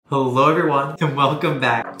Hello everyone, and welcome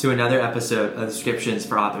back to another episode of the Subscriptions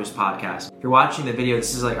for Authors podcast. If you're watching the video,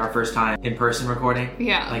 this is like our first time in person recording.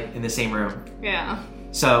 Yeah. Like in the same room. Yeah.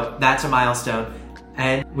 So that's a milestone.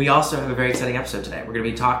 And we also have a very exciting episode today. We're going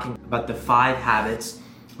to be talking about the 5 habits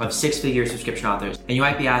of 6-figure subscription authors. And you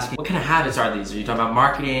might be asking, what kind of habits are these? Are you talking about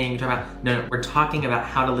marketing? You're talking about... No, we're talking about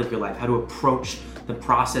how to live your life, how to approach the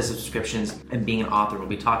process of subscriptions and being an author. We'll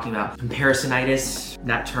be talking about comparisonitis,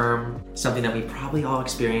 that term, something that we probably all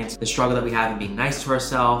experience, the struggle that we have in being nice to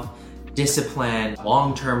ourselves, discipline,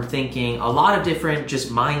 long-term thinking, a lot of different just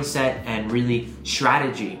mindset and really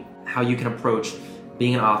strategy, how you can approach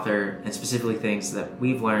being an author, and specifically things that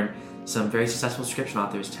we've learned some very successful subscription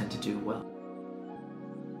authors tend to do well.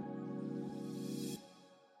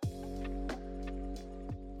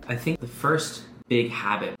 I think the first big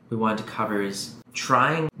habit we wanted to cover is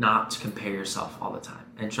trying not to compare yourself all the time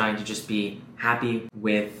and trying to just be happy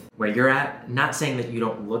with where you're at. Not saying that you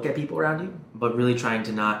don't look at people around you, but really trying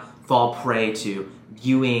to not fall prey to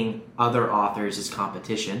viewing other authors as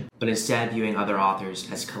competition, but instead viewing other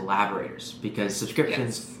authors as collaborators, because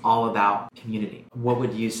subscription's all about community. What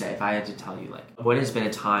would you say if I had to tell you, like, what has been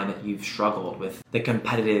a time that you've struggled with the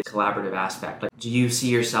competitive, collaborative aspect? Like, do you see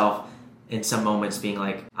yourself in some moments being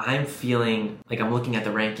like, I'm feeling like I'm looking at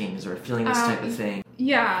the rankings or feeling this type of thing?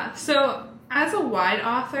 Yeah, so as a wide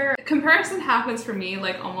author, comparison happens for me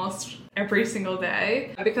like almost every single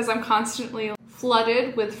day because I'm constantly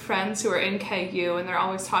flooded with friends who are in KU and they're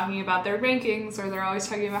always talking about their rankings or they're always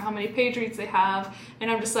talking about how many page reads they have. And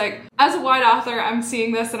I'm just like, as a wide author, I'm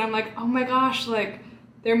seeing this and I'm like, oh my gosh, like,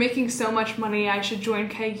 they're making so much money, I should join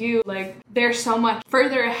KU. Like, they're so much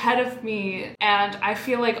further ahead of me, and I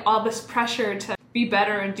feel like all this pressure to be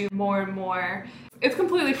better and do more and more. It's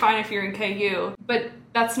completely fine if you're in KU, but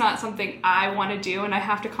that's not something I want to do, and I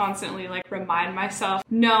have to constantly like remind myself,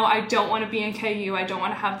 no, I don't want to be in KU, I don't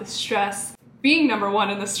want to have the stress being number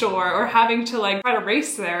one in the store, or having to like try to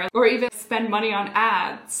race there, or even spend money on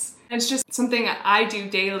ads. It's just something I do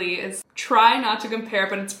daily is try not to compare,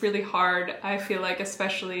 but it's really hard. I feel like,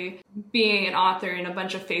 especially being an author in a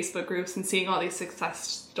bunch of Facebook groups and seeing all these success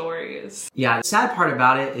stories. Yeah, the sad part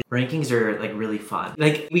about it is rankings are like really fun.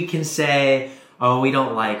 Like, we can say, oh, we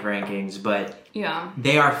don't like rankings, but yeah,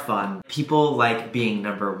 they are fun. People like being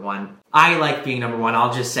number one. I like being number one.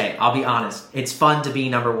 I'll just say, I'll be honest. It's fun to be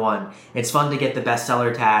number one. It's fun to get the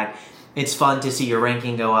bestseller tag. It's fun to see your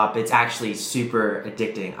ranking go up. It's actually super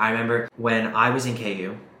addicting. I remember when I was in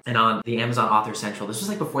KU and on the Amazon Author Central, this was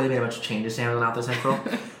like before they made a bunch of changes to Amazon Author Central,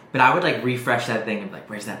 but I would like refresh that thing and be like,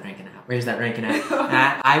 where's that ranking at? Where's that ranking at?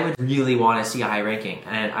 And I would really want to see a high ranking.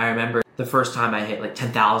 And I remember the first time I hit like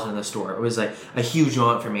 10,000 in the store, it was like a huge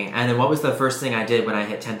moment for me. And then what was the first thing I did when I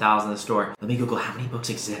hit 10,000 in the store? Let me Google how many books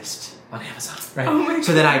exist on Amazon, right? Oh my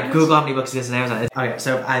so then I Google how many books exist on Amazon. Okay,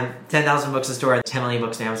 so I'm 10,000 books in the store and 10 million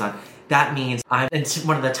books on Amazon. That means I'm in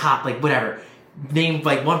one of the top, like, whatever, named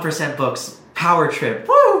like 1% books, power trip.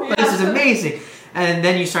 Woo! Yeah. This is amazing. And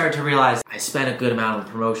then you start to realize I spent a good amount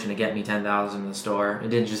on promotion to get me 10,000 in the store. It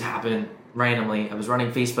didn't just happen randomly. I was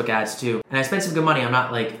running Facebook ads too. And I spent some good money. I'm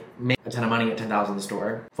not like making a ton of money at 10,000 in the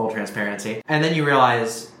store, full transparency. And then you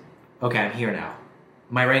realize, okay, I'm here now.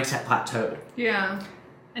 My ranks have plateaued. Yeah.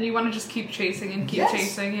 And you want to just keep chasing and keep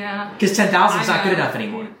chasing, yeah. Because 10,000 is not good enough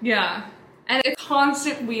anymore. Yeah. And it's a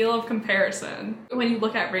constant wheel of comparison when you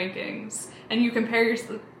look at rankings and you compare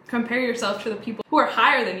yourself to the people who are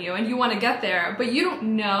higher than you and you want to get there, but you don't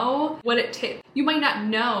know what it takes. You might not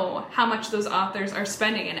know how much those authors are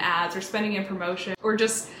spending in ads or spending in promotion or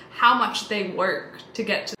just how much they work to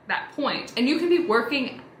get to that point. And you can be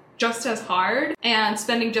working just as hard and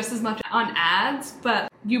spending just as much on ads,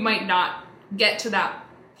 but you might not get to that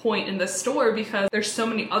point in the store because there's so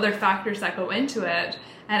many other factors that go into it.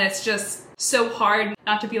 And it's just so hard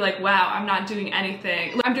not to be like, wow, I'm not doing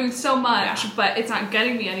anything. I'm doing so much, but it's not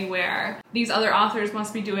getting me anywhere. These other authors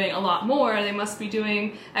must be doing a lot more. They must be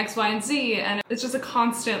doing X, Y, and Z. And it's just a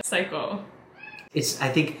constant cycle. It's, I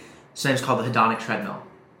think, sometimes called the hedonic treadmill.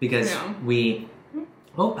 Because we...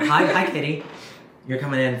 Oh, hi, Kitty. You're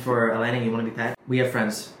coming in for a landing. You want to be pet? We have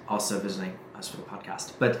friends also visiting us for the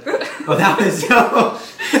podcast. But, that was...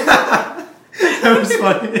 that was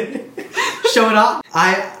funny. Show it off.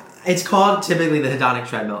 It's called typically the hedonic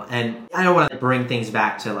treadmill, and I don't want to bring things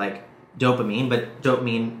back to like dopamine, but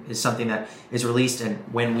dopamine is something that is released, and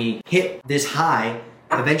when we hit this high,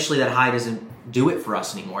 eventually that high doesn't do it for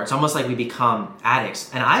us anymore. It's almost like we become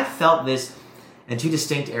addicts, and I've felt this in 2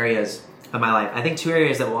 distinct areas of my life. I think 2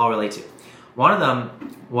 areas that we'll all relate to. One of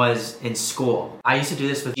them was in school. I used to do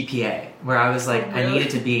this with GPA, where I was like, I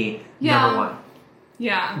needed to be number one.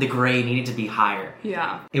 Yeah. The grade needed to be higher.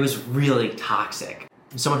 Yeah. It was really toxic.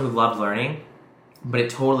 I'm someone who loved learning, but it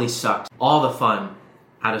totally sucked all the fun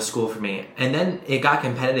out of school for me. And then it got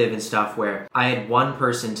competitive and stuff where I had one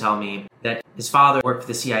person tell me that his father worked for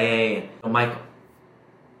the CIA and, oh, Michael,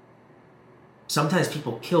 sometimes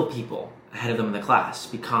people kill people ahead of them in the class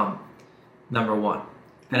to become number one.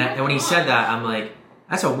 And when he said that, I'm like,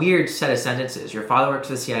 that's a weird set of sentences. Your father works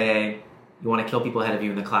for the CIA, you want to kill people ahead of you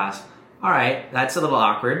in the class. All right, that's a little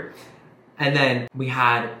awkward. And then we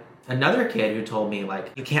had another kid who told me,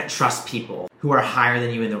 like, you can't trust people who are higher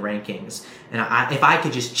than you in the rankings. And if I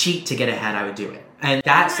could just cheat to get ahead, I would do it. And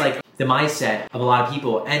that's like the mindset of a lot of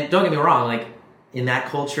people. And don't get me wrong, like in that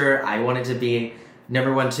culture, I wanted to be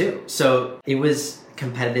number one too. So it was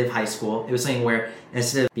competitive high school. It was something where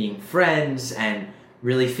instead of being friends and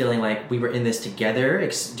really feeling like we were in this together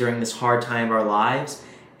during this hard time of our lives,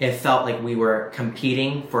 it felt like we were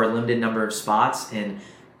competing for a limited number of spots in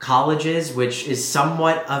colleges, which is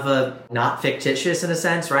somewhat of a not fictitious in a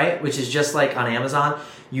sense, right? Which is just like on Amazon,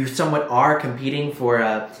 you somewhat are competing for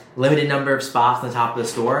a limited number of spots on the top of the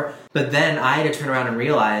store. But then I had to turn around and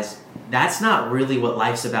realize that's not really what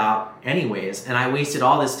life's about anyways. And I wasted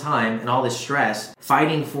all this time and all this stress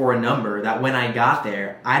fighting for a number that when I got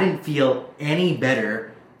there, I didn't feel any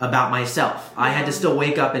better about myself. I had to still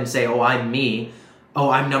wake up and say, oh, I'm me. Oh,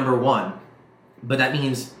 I'm number one. But that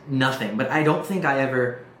means nothing. But I don't think I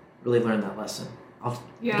ever really learned that lesson. I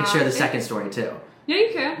can share the second story too. Yeah, you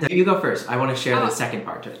can. You go first. I want to share the second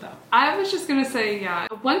part to it though. I was just going to say, yeah,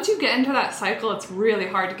 once you get into that cycle, it's really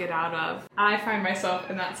hard to get out of. I find myself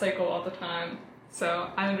in that cycle all the time. So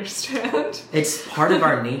I understand. It's part of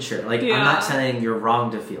our nature. Like, I'm not saying you're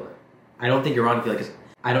wrong to feel it. I don't think you're wrong to feel it because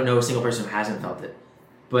I don't know a single person who hasn't felt it.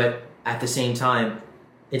 But at the same time,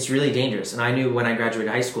 it's really dangerous. And I knew when I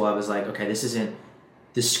graduated high school, I was like, okay, this isn't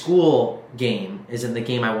the school game, isn't the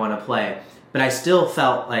game I want to play. But I still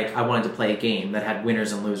felt like I wanted to play a game that had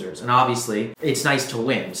winners and losers. And obviously, it's nice to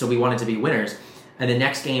win. So we wanted to be winners. And the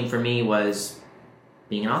next game for me was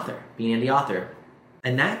being an author, being an indie author.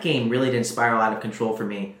 And that game really didn't spiral out of control for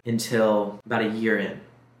me until about a year in.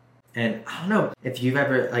 And I don't know if you've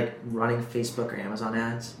ever, like, running Facebook or Amazon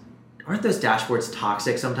ads. Aren't those dashboards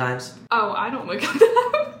toxic sometimes? Oh, I don't look at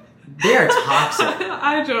them. They are toxic.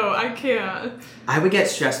 I don't. I can't. I would get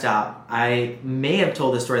stressed out. I may have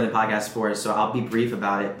told this story in the podcast before, so I'll be brief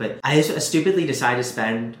about it. But I stupidly decided to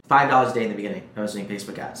spend $5 a day in the beginning. I was doing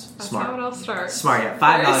Facebook ads. That's Smart. how it all starts. Smart, yeah.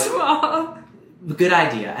 $5. Very small. Good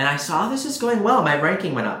idea. And I saw this is going well. My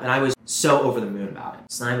ranking went up, and I was so over the moon about it.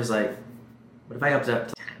 So I was like, what if I upped it up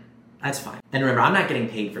to 10? That's fine. And remember, I'm not getting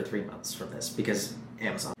paid for 3 months from this because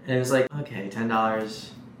Amazon. And it was like, okay, $10.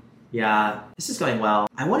 Yeah, this is going well.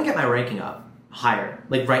 I want to get my ranking up higher.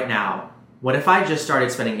 Like right now, what if I just started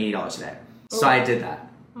spending $80 a day? So I did that.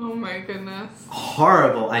 Oh my goodness.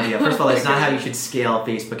 Horrible idea. First of all, that's not how you should scale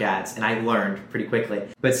Facebook ads. And I learned pretty quickly.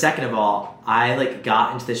 But second of all, I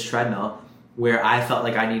got into this treadmill where I felt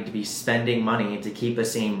like I needed to be spending money to keep the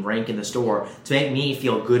same rank in the store to make me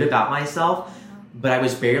feel good about myself. But I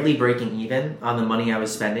was barely breaking even on the money I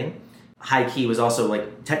was spending. High key was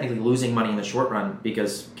also technically losing money in the short run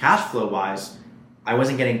because cash flow wise, I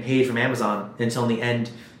wasn't getting paid from Amazon until the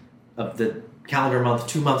end of the calendar month,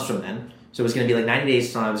 2 months from then. So it was going to be 90 days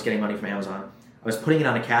until I was getting money from Amazon. I was putting it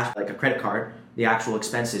on a cash, a credit card, the actual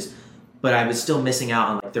expenses, but I was still missing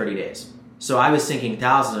out on 30 days. So I was sinking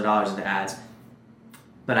thousands of dollars into ads,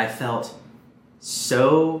 but I felt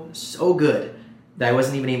so good that I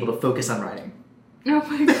wasn't even able to focus on writing. Oh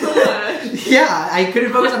my gosh. Yeah, I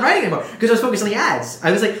couldn't focus on writing anymore because I was focused on the ads.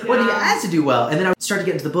 I was like, well, the ads to do well. And then I would start to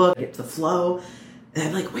get into the book, get to the flow. And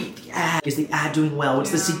I'm like, wait, the ad, is the ad doing well?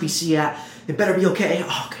 What's the CPC at? It better be okay.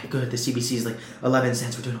 Oh, okay, good. The CPC is 11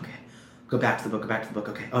 cents. We're doing okay. Go back to the book,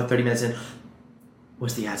 Okay. Oh, 30 minutes in.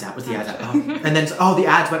 What's the ads at? Oh. And then, the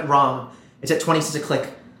ads went wrong. It's at 20 cents a click.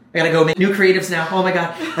 I gotta go make new creatives now. Oh my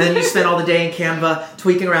God. And then you spend all the day in Canva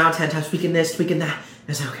tweaking around 10 times, tweaking this, tweaking that. And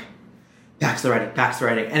it's okay. Back to the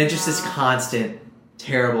writing. And it's just this constant,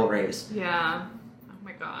 terrible race. Yeah. Oh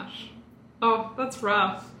my gosh. Oh, that's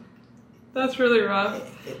rough. That's really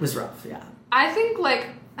rough. It was rough, yeah. I think,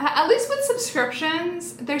 at least with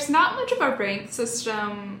subscriptions, there's not much of a rank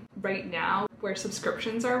system right now where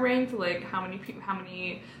subscriptions are ranked, how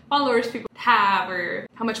many followers people have or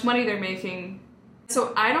how much money they're making.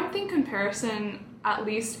 So I don't think comparison, at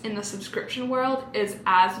least in the subscription world, is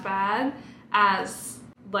as bad as,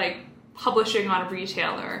 publishing on a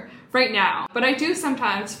retailer right now. But I do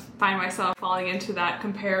sometimes find myself falling into that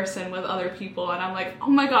comparison with other people, and I'm like, oh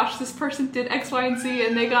my gosh, this person did X, Y, and Z,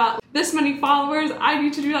 and they got this many followers, I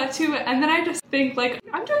need to do that too. And then I just think,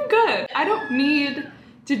 I'm doing good. I don't need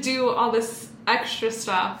to do all this extra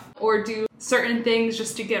stuff. or do certain things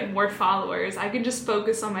just to get more followers. I can just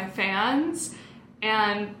focus on my fans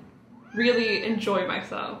and really enjoy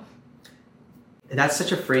myself. That's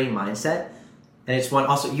such a freeing mindset. And it's one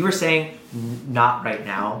also, you were saying not right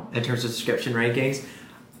now in terms of subscription rankings.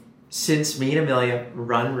 Since me and Amelia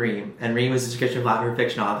run Ream, and Ream is a subscription platform for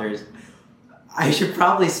fiction authors, I should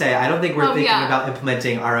probably say I don't think we're thinking about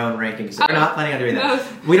implementing our own rankings. We're not planning on doing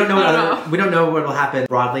that. We don't know we don't know what will happen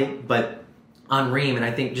broadly, but on Ream, and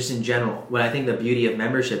I think just in general, what I think the beauty of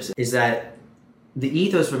memberships is that the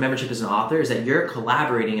ethos for membership as an author is that you're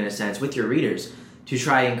collaborating in a sense with your readers to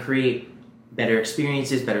try and create better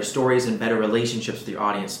experiences, better stories, and better relationships with your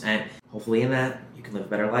audience. And hopefully in that, you can live a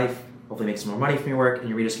better life, hopefully make some more money from your work, and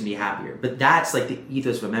your readers can be happier. But that's like the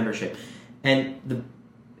ethos of a membership. And the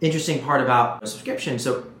interesting part about a subscription,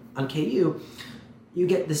 so on KU, you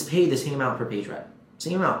get the same amount per page read.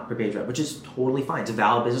 Same amount per page read, which is totally fine. It's a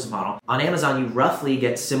valid business model. On Amazon, you roughly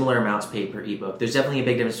get similar amounts paid per ebook. There's definitely a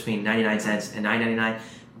big difference between 99 cents and $9.99.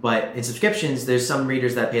 But in subscriptions, there's some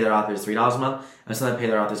readers that pay their authors $3 a month, and some that pay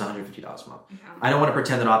their authors $150 a month. Yeah. I don't want to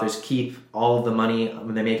pretend that authors keep all of the money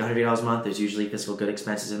when they make $150 a month. There's usually fiscal good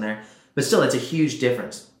expenses in there. But still, it's a huge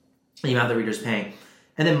difference in the amount the reader's paying.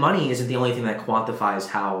 And then money isn't the only thing that quantifies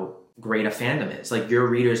how great a fandom is. Like, your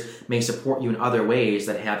readers may support you in other ways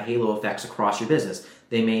that have halo effects across your business.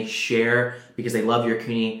 They may share, because they love your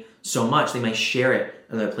community so much, they may share it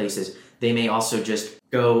in other places. They may also just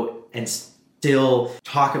go and still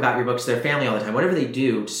talk about your books to their family all the time. Whatever they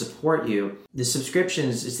do to support you, the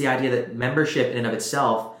subscriptions is the idea that membership in and of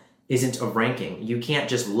itself isn't a ranking. You can't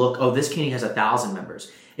just look, oh, this community has 1,000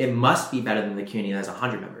 members. It must be better than the community that has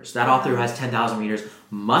 100 members. That author who has 10,000 readers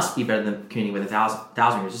must be better than the community with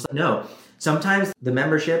 1,000 readers. Just like, no. Sometimes the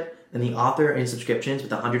membership and the author in subscriptions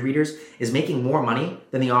with 100 readers is making more money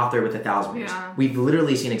than the author with 1,000 readers. Yeah. We've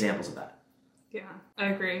literally seen examples of that. Yeah, I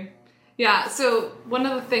agree. Yeah, so one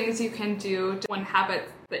of the things you can do, one habit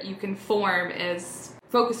that you can form is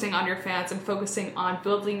focusing on your fans and focusing on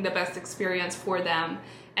building the best experience for them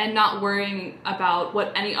and not worrying about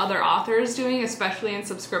what any other author is doing, especially in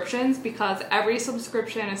subscriptions, because every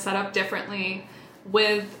subscription is set up differently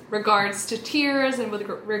with regards to tiers and with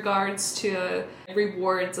regards to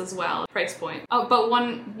rewards as well, price point. Oh, but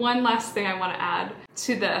one last thing I want to add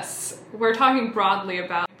to this. We're talking broadly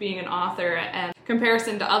about being an author and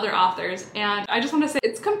comparison to other authors, and I just want to say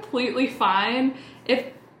it's completely fine if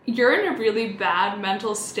you're in a really bad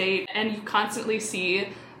mental state and you constantly see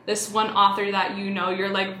this one author that you know you're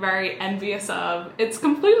like very envious of. It's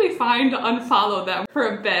completely fine to unfollow them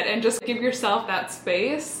for a bit and just give yourself that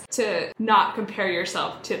space to not compare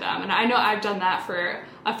yourself to them. And I know I've done that for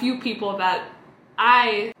a few people that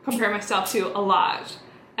I compare myself to a lot.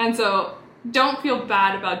 And so don't feel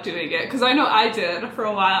bad about doing it, because I know I did for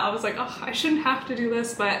a while. I was like, oh, I shouldn't have to do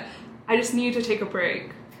this, but I just need to take a break.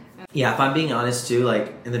 Yeah, if I'm being honest too,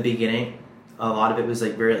 like in the beginning, a lot of it was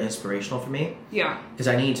like very inspirational for me. Yeah. Because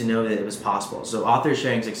I needed to know that it was possible. So authors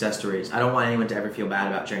sharing success stories. I don't want anyone to ever feel bad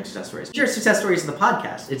about sharing success stories. Share success stories in the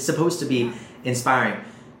podcast. It's supposed to be inspiring.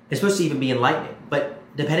 It's supposed to even be enlightening. But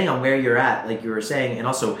depending on where you're at, like you were saying, and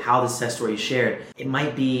also how the success story is shared, it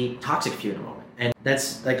might be toxic for you in a moment. And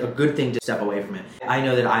that's like a good thing to step away from it. I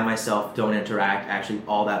know that I myself don't interact actually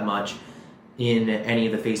all that much in any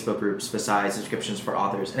of the Facebook groups besides subscriptions for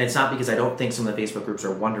authors. And it's not because I don't think some of the Facebook groups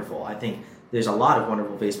are wonderful. I think there's a lot of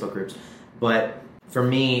wonderful Facebook groups. But for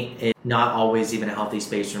me, it's not always even a healthy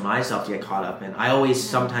space for myself to get caught up in. I always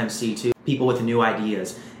sometimes see too people with new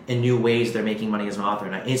ideas and new ways they're making money as an author,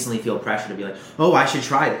 and I instantly feel pressure to be like, oh, I should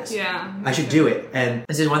try this. Yeah. I should do it. And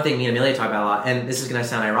this is one thing me and Amelia talk about a lot, and this is going to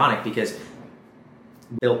sound ironic because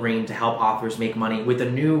we built Ream to help authors make money with a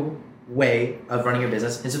new way of running your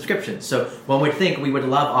business and subscriptions. So one would think we would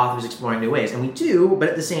love authors exploring new ways, and we do, but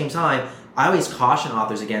at the same time, I always caution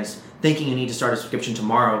authors against thinking you need to start a subscription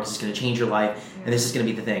tomorrow because it's going to change your life and this is going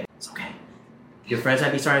to be the thing. It's okay. Your friends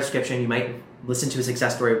might be starting a subscription. You might listen to a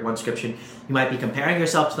success story of one subscription. You might be comparing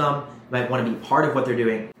yourself to them. You might want to be part of what they're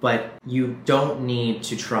doing, but you don't need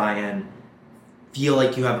to try and feel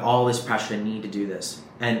like you have all this pressure and need to do this.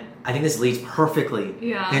 And I think this leads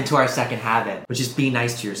perfectly into our second habit, which is be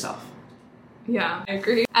nice to yourself. Yeah, I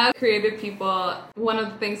agree. As creative people, one of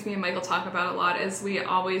the things me and Michael talk about a lot is we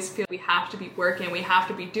always feel we have to be working, we have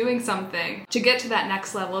to be doing something to get to that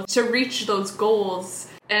next level, to reach those goals.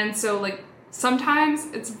 And so like sometimes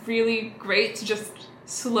it's really great to just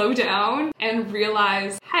slow down and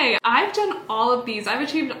realize, hey, I've done all of these, I've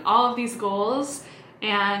achieved all of these goals,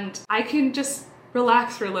 and I can just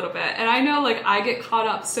relax for a little bit. And I know like I get caught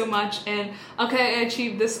up so much in, okay, I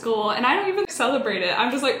achieved this goal, and I don't even celebrate it.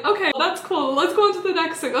 I'm just like, okay, that's cool. Let's go on to the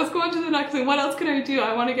next thing. Let's go on to the next thing. What else can I do?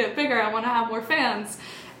 I want to get bigger. I want to have more fans.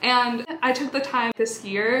 And I took the time this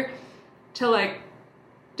year to like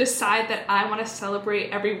decide that I want to celebrate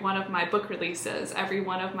every one of my book releases, every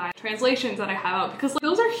one of my translations that I have out, because like,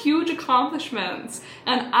 those are huge accomplishments.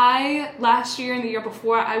 And I, last year and the year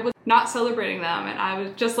before, I was not celebrating them, and I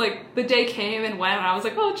was just like, the day came and went, and I was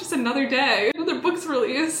like, oh, it's just another day, another book's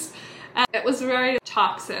released. And it was very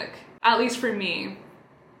toxic, at least for me.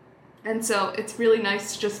 And so it's really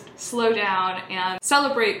nice to just slow down and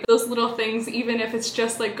celebrate those little things, even if it's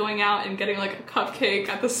just like going out and getting like a cupcake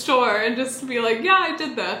at the store and just be like, yeah, I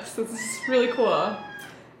did this. This is really cool.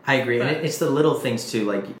 I agree. And it's the little things too.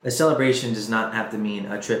 Like a celebration does not have to mean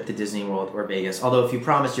a trip to Disney World or Vegas. Although if you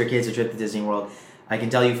promised your kids a trip to Disney World, I can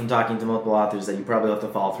tell you from talking to multiple authors that you probably have to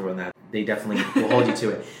follow through on that. They definitely will hold you to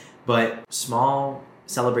it. But small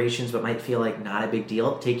celebrations, but might feel like not a big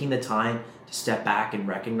deal, taking the time to step back and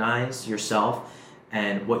recognize yourself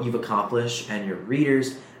and what you've accomplished and your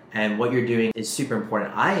readers and what you're doing is super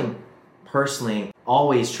important. I am personally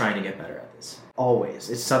always trying to get better at this. Always.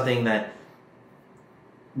 It's something that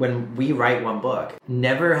when we write one book,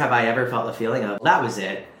 never have I ever felt the feeling of, that was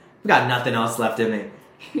it. We got nothing else left in me.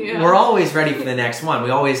 Yeah. We're always ready for the next one.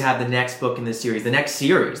 We always have the next book in the series, the next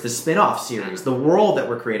series, the spin-off series, the world that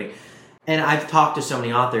we're creating. And I've talked to so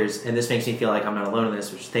many authors, and this makes me feel like I'm not alone in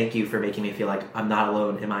this, which thank you for making me feel like I'm not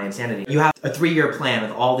alone in my insanity. You have a 3-year plan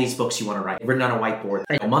with all these books you want to write, written on a whiteboard.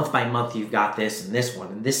 And month by month, you've got this and this one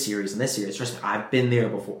and this series and this series. Trust me, I've been there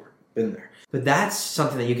before. Been there. But that's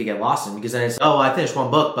something that you could get lost in, because then it's, oh, I finished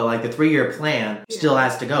one book, but like the 3-year plan still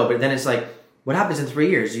has to go. But then it's like, what happens in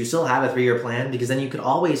 3 years? Do you still have a 3-year plan? Because then you could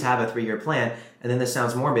always have a 3-year plan. And then this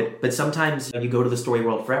sounds morbid, but sometimes you go to the story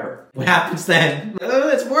world forever. What happens then? Oh,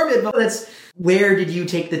 it's morbid, but that's where did you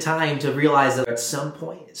take the time to realize that at some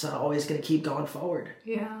point it's not always going to keep going forward?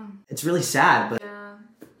 Yeah. It's really sad, but yeah,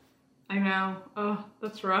 I know. Oh,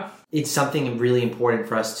 that's rough. It's something really important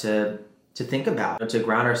for us to think about, to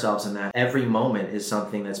ground ourselves in that. Every moment is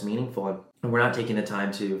something that's meaningful, and we're not taking the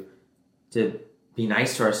time to be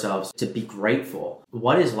nice to ourselves, to be grateful.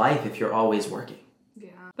 What is life if you're always working? Yeah,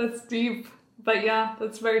 that's deep. But yeah,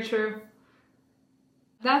 that's very true.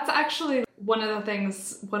 That's actually one of the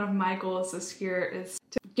things, one of my goals this year is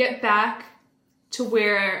to get back to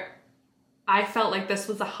where I felt like this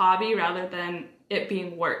was a hobby rather than it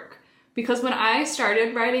being work. Because when I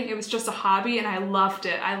started writing, it was just a hobby and I loved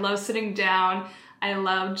it. I loved sitting down. I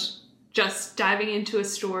loved just diving into a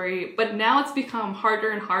story. But now it's become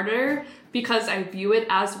harder and harder because I view it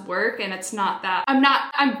as work, and it's not that.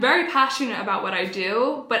 I'm very passionate about what I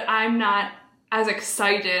do, but I'm not as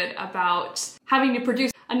excited about having to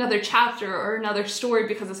produce another chapter or another story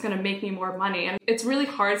because it's going to make me more money. And it's really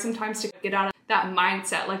hard sometimes to get out of that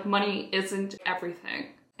mindset, like money isn't everything.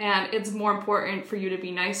 And it's more important for you to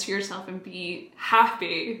be nice to yourself and be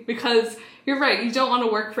happy, because you're right, you don't want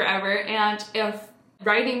to work forever. And if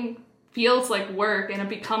writing feels like work and it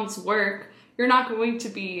becomes work, you're not going to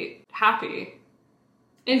be happy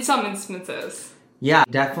in some instances. Yeah,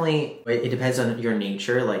 definitely. It depends on your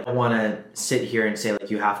nature. Like, I want to sit here and say,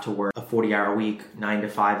 like, you have to work a 40-hour week, 9 to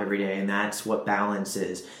 5 every day, and that's what balance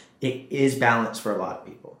is. It is balance for a lot of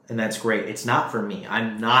people, and that's great. It's not for me.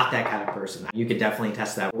 I'm not that kind of person. You could definitely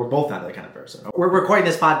test that. We're both not that kind of person. We're recording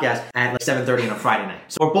this podcast at like 7:30 on a Friday night,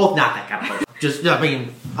 so we're both not that kind of person. Just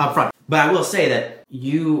being upfront. But I will say that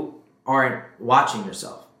you aren't watching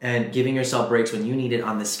yourself and giving yourself breaks when you need it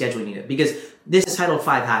on the schedule you need it. Because this is titled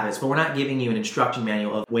 5 Habits, but we're not giving you an instruction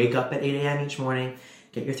manual of wake up at 8 a.m. each morning,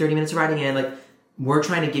 get your 30 minutes of writing in. Like, we're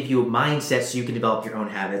trying to give you a mindset so you can develop your own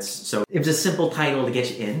habits. So it was a simple title to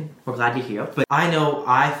get you in. We're glad you're here. But I know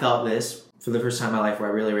I felt this for the first time in my life where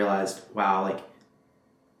I really realized, wow, like,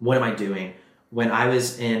 what am I doing? When I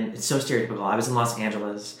was it's so stereotypical, I was in Los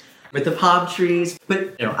Angeles with the palm trees.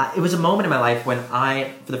 But it was a moment in my life when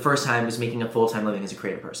I, for the first time, was making a full-time living as a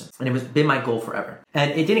creative person. And it was been my goal forever.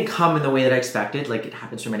 And it didn't come in the way that I expected, like it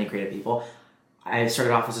happens for many creative people. I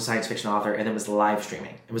started off as a science fiction author and then was live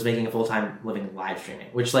streaming. It was making a full-time living live streaming,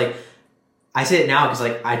 which, like, I say it now because,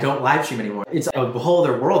 like, I don't live stream anymore. It's a whole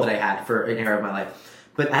other world that I had for an era of my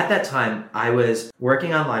life. But at that time, I was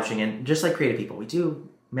working on live streaming, and just like creative people, we do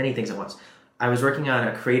many things at once. I was working on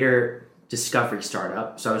a creator discovery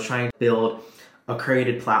startup. So I was trying to build a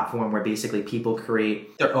created platform where basically people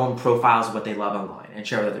create their own profiles of what they love online and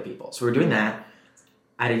share with other people. So we're doing that.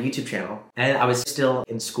 I had a YouTube channel, and I was still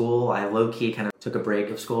in school. I low-key kind of took a break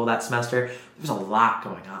of school that semester. There was a lot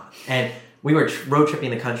going on. And we were road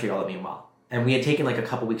tripping the country all the meanwhile. And we had taken like a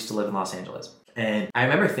couple weeks to live in Los Angeles. And I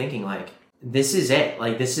remember thinking like, this is it.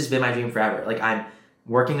 Like, this has been my dream forever. Like, I'm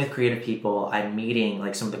working with creative people. I'm meeting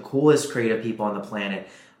like some of the coolest creative people on the planet.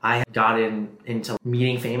 I got into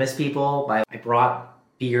meeting famous people. I brought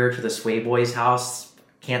beer to the Sway Boys house.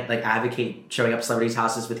 Can't like advocate showing up celebrities'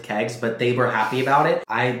 houses with kegs, but they were happy about it.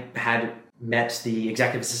 I had met the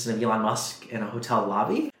executive assistant of Elon Musk in a hotel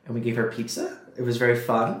lobby, and we gave her pizza. It was very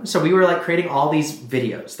fun. So we were like creating all these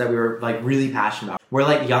videos that we were like really passionate about. We're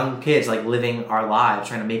like young kids, like living our lives,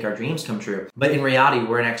 trying to make our dreams come true. But in reality, we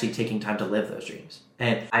weren't actually taking time to live those dreams.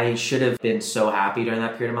 And I should have been so happy during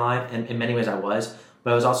that period of my life. And in many ways I was,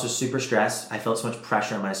 but I was also super stressed. I felt so much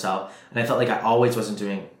pressure on myself. And I felt like I always wasn't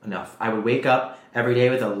doing enough. I would wake up every day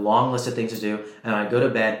with a long list of things to do. And I'd go to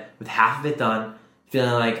bed with half of it done,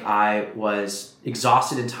 feeling like I was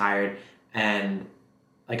exhausted and tired. And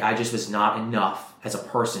like I just was not enough as a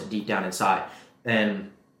person deep down inside.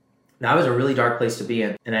 And that was a really dark place to be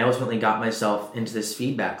in. And I ultimately got myself into this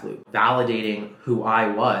feedback loop, validating who I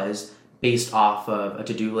was based off of a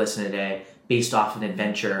to-do list in a day, based off an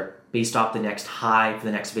adventure, based off the next high for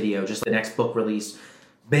the next video, just the next book release.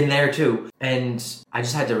 Been there too. And I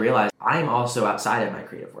just had to realize I'm also outside of my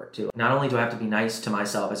creative work too. Not only do I have to be nice to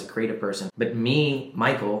myself as a creative person, but me,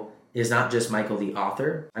 Michael, is not just Michael the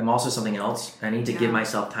author. I'm also something else. I need to give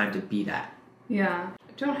myself time to be that. Yeah.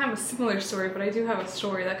 I don't have a similar story, but I do have a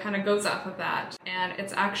story that kind of goes off of that. And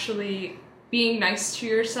it's actually being nice to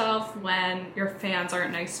yourself when your fans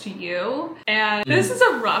aren't nice to you. And this is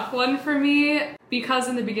a rough one for me because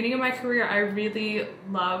in the beginning of my career, I really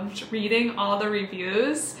loved reading all the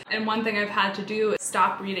reviews. And one thing I've had to do is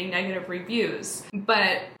stop reading negative reviews.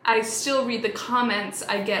 But I still read the comments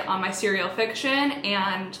I get on my serial fiction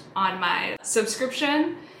and on my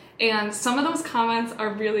subscription. And some of those comments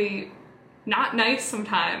are really not nice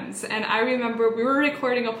sometimes. And I remember we were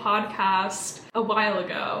recording a podcast a while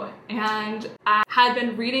ago and I had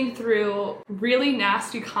been reading through really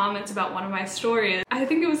nasty comments about one of my stories. I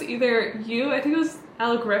think it was either you, I think it was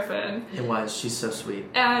Elle Griffin. It was, she's so sweet.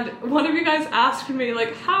 And one of you guys asked me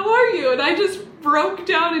like, how are you? And I just broke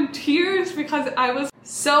down in tears because I was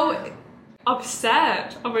so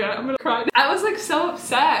upset. Oh my God, I'm gonna cry. I was like so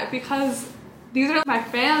upset because these are my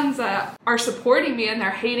fans that are supporting me and they're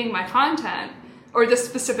hating my content or this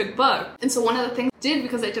specific book. And so one of the things I did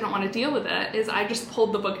because I didn't want to deal with it is I just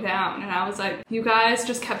pulled the book down and I was like, you guys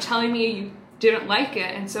just kept telling me you didn't like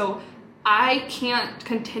it. And so I can't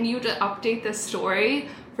continue to update this story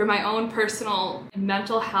for my own personal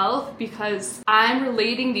mental health because I'm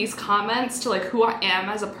relating these comments to like who I am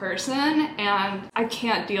as a person and I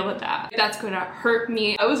can't deal with that. That's gonna hurt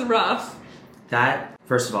me. It was rough. That,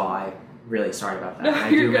 first of all, I'm really sorry about that. No,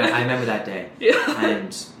 I remember that day. Yeah.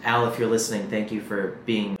 And Al, if you're listening, thank you for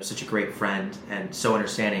being such a great friend and so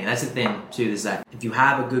understanding. And that's the thing too, is that if you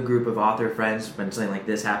have a good group of author friends when something like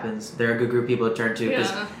this happens, they're a good group of people to turn to.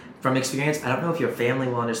 Because from experience, I don't know if your family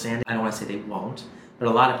will understand. I don't want to say they won't, but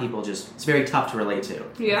a lot of people it's very tough to relate to.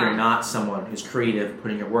 If you're not someone who's creative,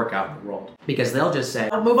 putting your work out in the world. Because they'll just say,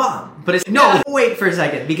 oh, move on. But it's, no, wait for a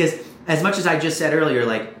second. Because as much as I just said earlier,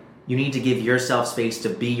 like, you need to give yourself space to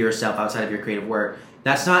be yourself outside of your creative work.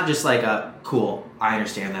 That's not just like a, cool, I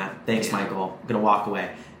understand that. Thanks, Michael. I'm going to walk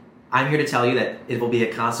away. I'm here to tell you that it will be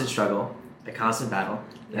a constant struggle, a constant battle.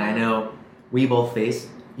 And I know we both face,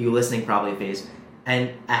 you listening probably face.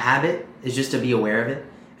 And a habit is just to be aware of it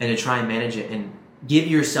and to try and manage it and give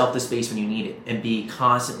yourself the space when you need it and be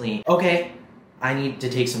constantly, okay, I need to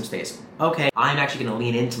take some space. Okay, I'm actually going to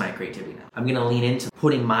lean into my creativity now. I'm going to lean into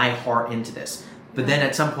putting my heart into this. But then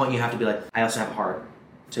at some point you have to be like, I also have a heart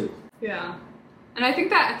too. Yeah. And I think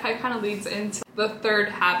that kind of leads into the third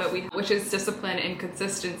habit we have, which is discipline and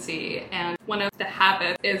consistency. And one of the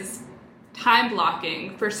habits is time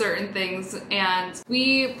blocking for certain things. And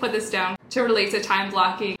we put this down to relate to time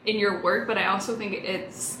blocking in your work, but I also think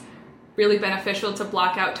it's really beneficial to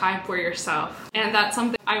block out time for yourself. And that's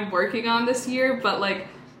something I'm working on this year, but like,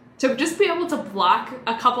 to just be able to block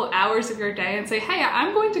a couple hours of your day and say, hey,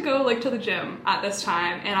 I'm going to go like to the gym at this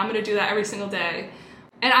time and I'm going to do that every single day.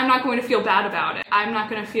 And I'm not going to feel bad about it. I'm not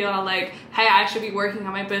going to feel like, hey, I should be working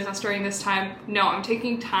on my business during this time. No, I'm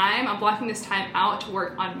taking time. I'm blocking this time out to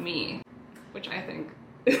work on me, which I think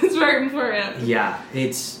is very important. Yeah,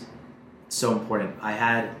 it's so important. I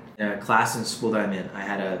had a class in school that I'm in. I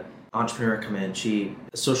had a entrepreneur come in. She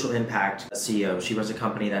a social impact CEO. She runs a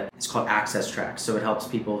company that is called Access Tracks. So it helps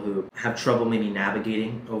people who have trouble maybe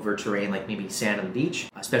navigating over terrain like maybe sand on the beach,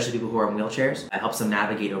 especially people who are in wheelchairs. It helps them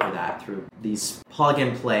navigate over that through these plug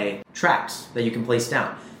and play tracks that you can place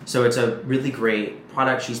down. So it's a really great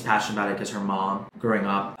product. She's passionate about it because her mom growing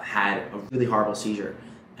up had a really horrible seizure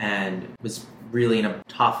and was really in a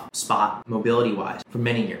tough spot mobility-wise for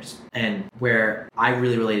many years. And where I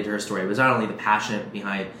really related to her story was not only the passion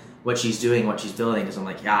behind what she's doing, what she's building, because I'm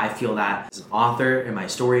like, yeah, I feel that as an author in my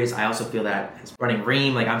stories. I also feel that as running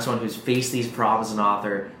Ream, like I'm someone who's faced these problems as an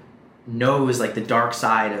author, knows like the dark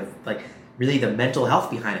side of like really the mental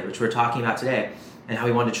health behind it, which we're talking about today, and how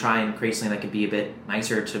we wanted to try and create something that could be a bit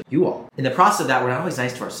nicer to you all. In the process of that, we're not always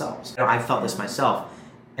nice to ourselves. I felt this myself.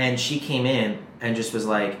 And she came in and just was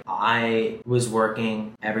like, I was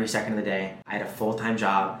working every second of the day. I had a full-time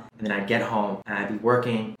job, and then I'd get home and I'd be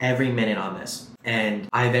working every minute on this. And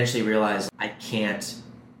I eventually realized I can't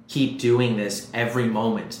keep doing this every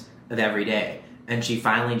moment of every day. And she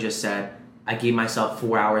finally just said, I gave myself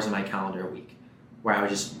 4 hours in my calendar a week where I would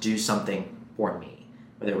just do something for me.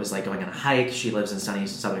 Whether it was like going on a hike, she lives in sunny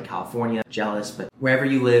Southern California, jealous, but wherever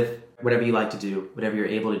you live, whatever you like to do, whatever you're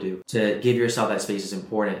able to do, to give yourself that space is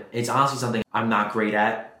important. It's honestly something I'm not great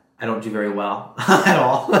at. I don't do very well at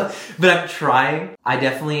all, but I'm trying. I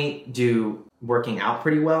definitely do working out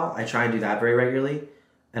pretty well. I try and do that very regularly.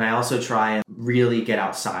 And I also try and really get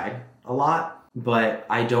outside a lot, but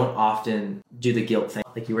I don't often do the guilt thing.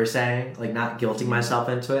 Like you were saying, like not guilting myself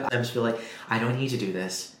into it. I just feel like I don't need to do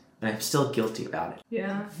this, but I'm still guilty about it.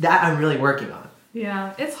 Yeah. That I'm really working on.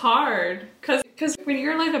 Yeah, it's hard because when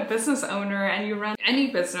you're like a business owner and you run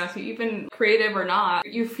any business, even creative or not,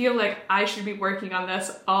 you feel like I should be working on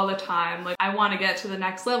this all the time. Like I want to get to the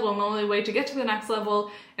next level, and the only way to get to the next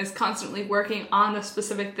level is constantly working on the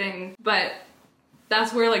specific thing. But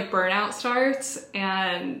that's where like burnout starts,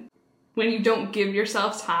 and when you don't give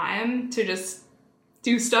yourself time to just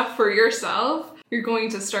do stuff for yourself, you're going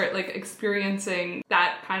to start like experiencing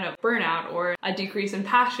that kind of burnout or a decrease in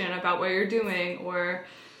passion about what you're doing or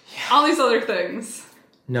all these other things.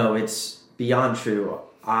 No, it's beyond true.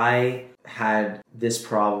 I had this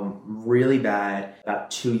problem really bad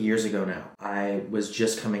about 2 years ago now. I was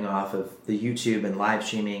just coming off of the YouTube and live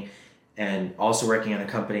streaming and also working on a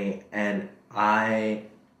company, and I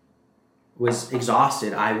was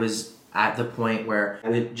exhausted. I was at the point where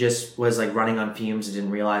I just was like running on fumes and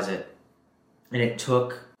didn't realize it. And it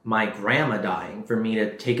took my grandma dying for me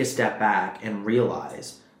to take a step back and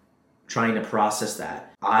realize, trying to process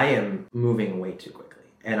that, I am moving way too quickly.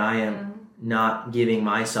 And I am not giving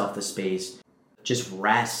myself the space, just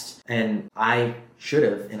rest. And I should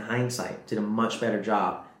have, in hindsight, did a much better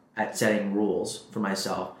job at setting rules for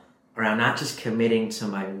myself around not just committing to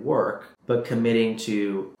my work, but committing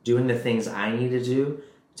to doing the things I need to do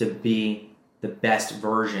to be the best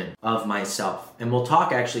version of myself. And we'll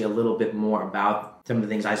talk actually a little bit more about some of the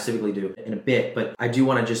things I typically do in a bit, but I do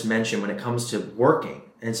want to just mention when it comes to working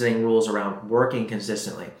and setting rules around working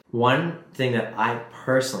consistently, one thing that I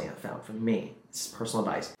personally have found for me, it's personal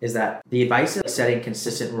advice, is that the advice of setting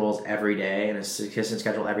consistent rules every day and a consistent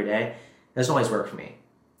schedule every day doesn't always work for me.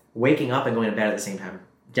 Waking up and going to bed at the same time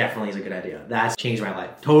definitely is a good idea. That's changed my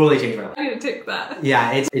life. Totally changed my life. I need to take that.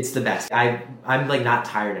 Yeah, it's the best. I'm like not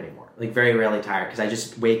tired anymore. Like very rarely tired because I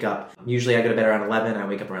just wake up. Usually I go to bed around 11 and I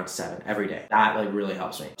wake up around 7 every day. That like really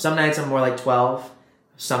helps me. Some nights I'm more like 12.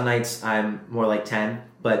 Some nights I'm more like 10.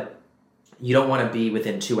 But you don't want to be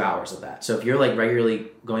within 2 hours of that. So if you're like regularly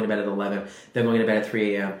going to bed at 11, then going to bed at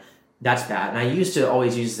 3 a.m., that's bad. And I used to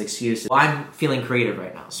always use this excuse, well, I'm feeling creative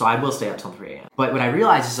right now, so I will stay up till 3 a.m. But what I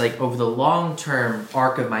realized is like over the long-term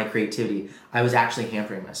arc of my creativity, I was actually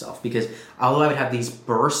hampering myself because although I would have these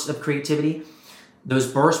bursts of creativity,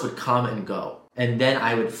 those bursts would come and go. And then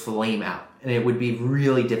I would flame out. And it would be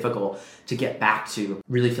really difficult to get back to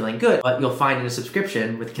really feeling good. But you'll find in a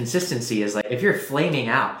subscription with consistency is like if you're flaming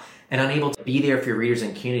out and unable to be there for your readers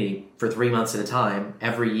and community for 3 months at a time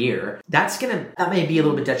every year, that may be a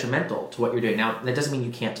little bit detrimental to what you're doing. Now, that doesn't mean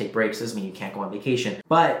you can't take breaks, doesn't mean you can't go on vacation,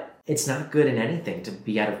 but it's not good in anything to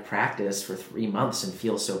be out of practice for 3 months and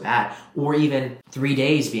feel so bad, or even 3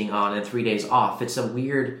 days being on and 3 days off. It's a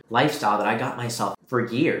weird lifestyle that I got myself for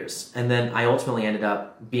years. And then I ultimately ended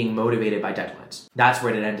up being motivated by deadlines. That's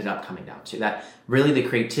what it ended up coming down to. That really the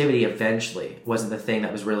creativity eventually wasn't the thing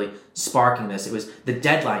that was really sparking this. It was the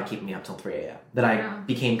deadline keeping me up till 3 a.m. that I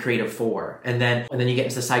became creative for. And then you get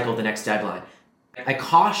into the cycle of the next deadline. I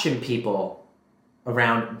caution people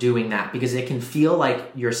around doing that because it can feel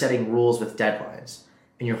like you're setting rules with deadlines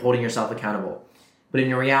and you're holding yourself accountable. But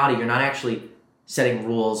in reality, you're not actually setting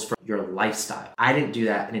rules for your lifestyle. I didn't do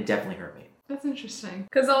that and it definitely hurt me. That's interesting.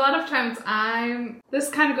 Because a lot of times this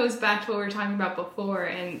kind of goes back to what we were talking about before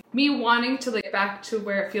and me wanting to get back to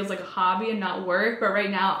where it feels like a hobby and not work. But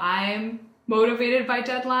right now I'm motivated by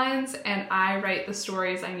deadlines and I write the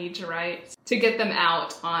stories I need to write to get them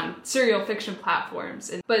out on serial fiction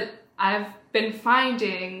platforms. But I've been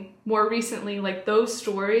finding more recently, like those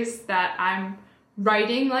stories that I'm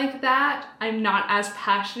writing like that, I'm not as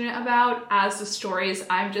passionate about as the stories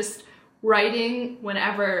I'm just writing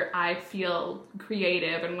whenever I feel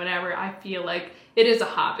creative and whenever I feel like it is a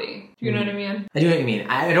hobby. Do you know what I mean? I do know what you mean.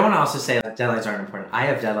 I don't want to also say that deadlines aren't important. I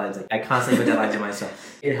have deadlines. Like, I constantly put deadlines on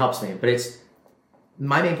myself. It helps me. But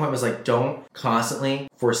my main point was like, don't constantly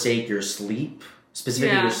forsake your sleep,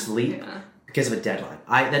 specifically your sleep, because of a deadline.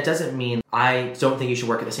 That doesn't mean I don't think you should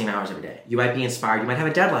work at the same hours every day. You might be inspired. You might have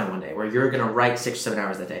a deadline one day where you're going to write 6 or 7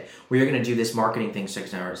 hours a day, where you're going to do this marketing thing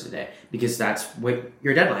 6 hours a day, because that's what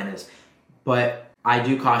your deadline is. But I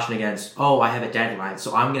do caution against, I have a deadline,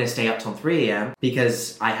 so I'm going to stay up till 3 a.m.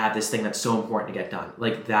 because I have this thing that's so important to get done.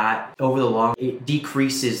 Like that, over the long, it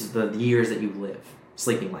decreases the years that you live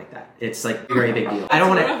sleeping like that. It's like a very big deal. I don't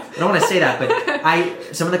want to say that,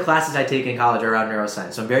 but some of the classes I take in college are around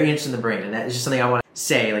neuroscience, so I'm very interested in the brain, and that is just something I want to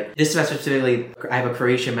say. Like this semester specifically, I have a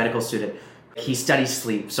Croatian medical student. He studies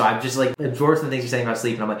sleep, so I'm just like absorbed some things he's saying about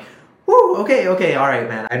sleep, and I'm like, woo, okay, all right,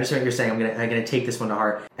 man. I understand what you're saying. I'm gonna take this one to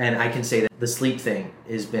heart, and I can say that the sleep thing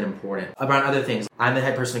has been important. About other things, I'm the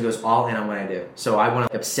type of person who goes all in on what I do. So I want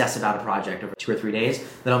to obsess about a project over 2 or 3 days,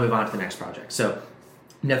 then I'll move on to the next project. So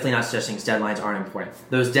I'm definitely not suggesting deadlines aren't important.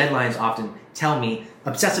 Those deadlines often tell me,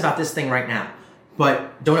 obsess about this thing right now,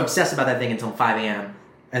 but don't obsess about that thing until 5 a.m.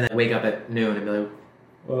 and then wake up at noon and be like,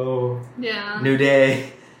 whoa, new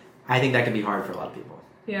day. I think that can be hard for a lot of people.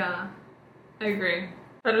 Yeah, I agree.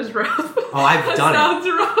 That is rough. Oh, I've done it. Sounds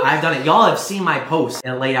rough. I've done it. Y'all have seen my posts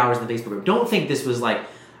in late hours in the Facebook group. Don't think this was like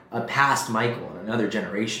a past Michael in another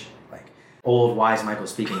generation. Like old, wise Michael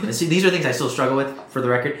speaking. And these are things I still struggle with, for the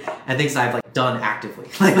record, and things that I've like done actively.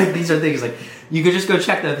 like these are things like you could just go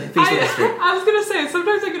check the Facebook history. I was gonna say,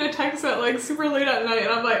 sometimes I get a text at like super late at night, and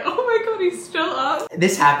I'm like, oh my god, he's still up.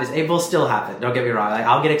 This happens. It will still happen. Don't get me wrong. Like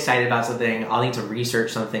I'll get excited about something. I'll need to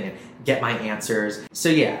research something and get my answers. So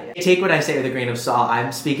yeah, take what I say with a grain of salt.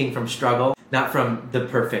 I'm speaking from struggle, not from the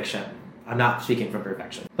perfection. I'm not speaking from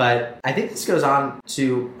perfection. But I think this goes on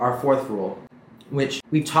to our 4th rule, which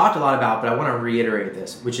we've talked a lot about, but I want to reiterate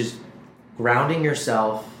this, which is grounding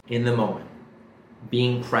yourself in the moment,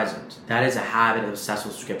 being present. That is a habit of a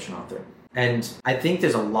successful subscription author. And I think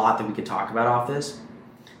there's a lot that we could talk about off this.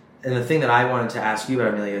 And the thing that I wanted to ask you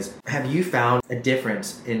about, Amelia, is have you found a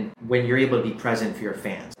difference in when you're able to be present for your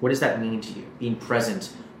fans? What does that mean to you, being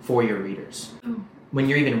present for your readers? When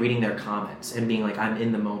you're even reading their comments and being like, I'm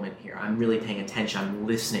in the moment here. I'm really paying attention. I'm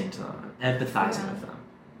listening to them. I'm empathizing with them.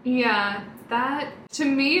 Yeah, to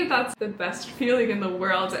me, that's the best feeling in the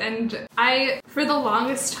world. And for the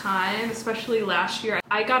longest time, especially last year,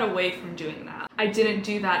 I got away from doing that. I didn't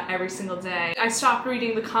do that every single day. I stopped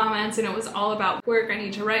reading the comments and it was all about work. I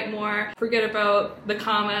need to write more. Forget about the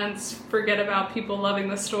comments. Forget about people loving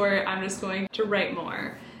the story. I'm just going to write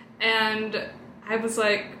more. And I was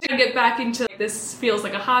like, to get back into this feels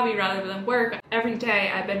like a hobby rather than work. Every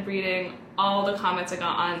day I've been reading all the comments I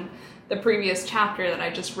got on the previous chapter that I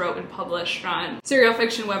just wrote and published on serial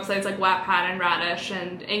fiction websites like Wattpad and Radish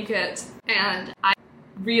and Inkit. And I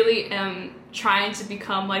really am trying to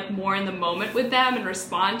become like more in the moment with them and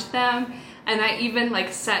respond to them. And I even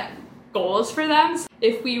like set goals for them.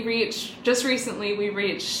 If just recently we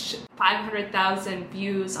reached 500,000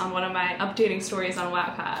 views on one of my updating stories on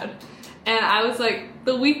Wattpad. And I was like,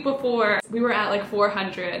 the week before, we were at like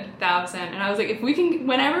 400,000. And I was like,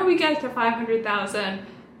 whenever we get to 500,000,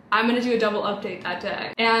 I'm gonna do a double update that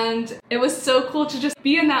day. And it was so cool to just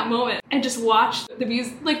be in that moment and just watch the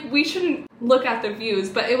views. Like, we shouldn't look at the views,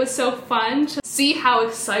 but it was so fun to see how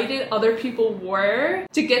excited other people were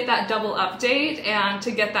to get that double update and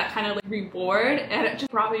to get that kind of like reward. And it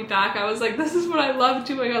just brought me back. I was like, this is what I love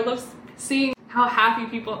doing. I love seeing how happy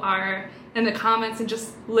people are in the comments and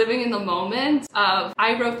just living in the moment of,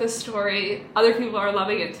 I wrote this story, other people are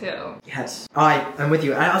loving it too. Yes. I'm with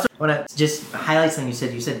you. I also want to just highlight something you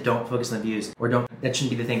said. You said don't focus on the views, or that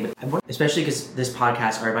shouldn't be the thing. But especially because this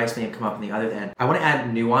podcast, our advice may have come up on the other end. I want to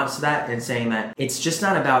add nuance to that and saying that it's just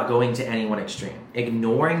not about going to any one extreme.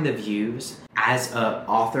 Ignoring the views as an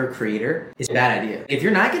author creator is a bad idea. If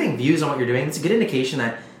you're not getting views on what you're doing, it's a good indication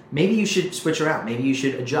that maybe you should switch around. Maybe you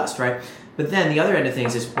should adjust, right? But then the other end of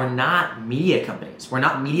things is we're not media companies. We're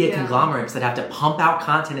not media conglomerates that have to pump out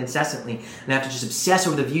content incessantly and have to just obsess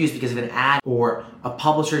over the views because of an ad or a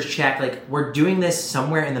publisher's check. Like, we're doing this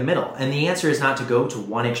somewhere in the middle. And the answer is not to go to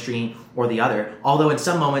one extreme or the other. Although in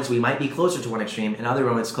some moments we might be closer to one extreme and other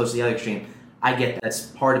moments closer to the other extreme. I get that. That's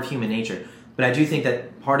part of human nature. But I do think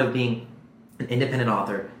that part of being an independent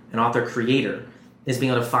author, an author creator, is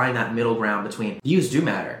being able to find that middle ground between views do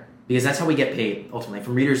matter. Because that's how we get paid, ultimately,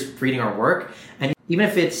 from readers reading our work. And Even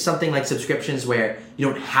if it's something like subscriptions where you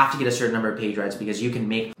don't have to get a certain number of page reads because you can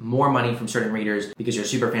make more money from certain readers because your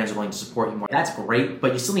super fans are willing to support you more. That's great,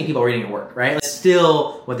 but you still need people reading your work, right? That's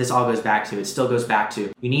still what this all goes back to. It still goes back to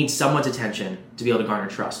you need someone's attention to be able to garner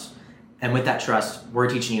trust. And with that trust, we're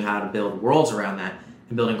teaching you how to build worlds around that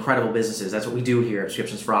and build incredible businesses. That's what we do here at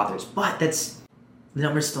Subscriptions for Authors. But the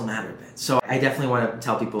numbers still matter a bit. So I definitely want to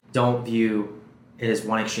tell people, don't view it as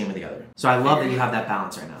one extreme or the other. So I love that you have that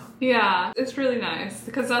balance right now. Yeah, it's really nice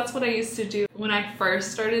because that's what I used to do when I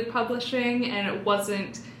first started publishing and it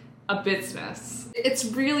wasn't a business. It's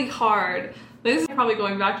really hard. This is probably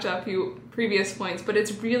going back to a few previous points, but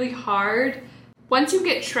it's really hard once you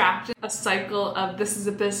get trapped in a cycle of this is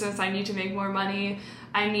a business, I need to make more money,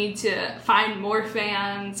 I need to find more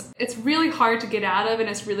fans. It's really hard to get out of, and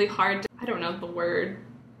it's really hard to, I don't know the word,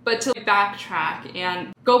 but to backtrack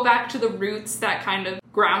and go back to the roots that kind of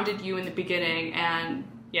grounded you in the beginning. And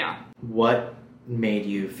yeah. What made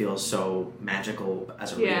you feel so magical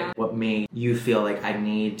as a reader? What made you feel like I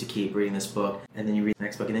need to keep reading this book, and then you read the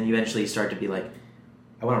next book, and then you eventually start to be like,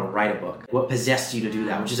 I want to write a book? What possessed you to do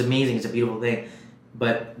that? Which is amazing. It's a beautiful thing.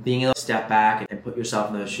 But being able to step back and put yourself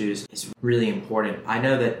in those shoes is really important. I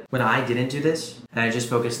know that when I didn't do this and I just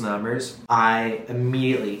focused on the numbers, I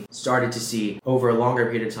immediately started to see over a longer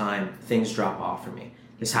period of time things drop off for me.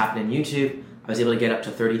 This happened in YouTube. I was able to get up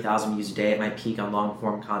to 30,000 views a day at my peak on long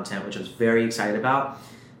form content, which I was very excited about.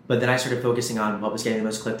 But then I started focusing on what was getting the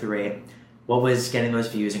most click-through rate, what was getting the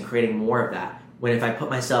most views, and creating more of that. When if I put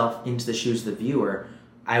myself into the shoes of the viewer,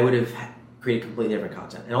 I would have created completely different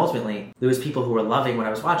content. And ultimately, those people who were loving what I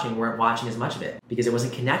was watching weren't watching as much of it because it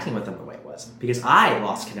wasn't connecting with them the way it was, because I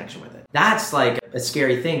lost connection with it. That's like a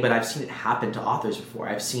scary thing, but I've seen it happen to authors before.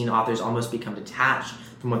 I've seen authors almost become detached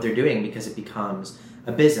from what they're doing because it becomes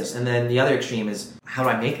a business. And then the other extreme is, how do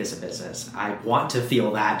I make this a business? I want to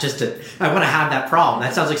feel that, I want to have that problem.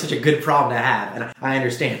 That sounds like such a good problem to have. And I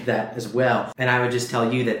understand that as well. And I would just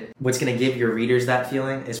tell you that what's going to give your readers that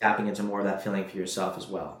feeling is tapping into more of that feeling for yourself as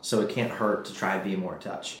well. So it can't hurt to try and be more in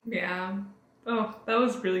touch. Yeah. Oh, that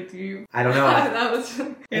was really deep. I don't know. That was,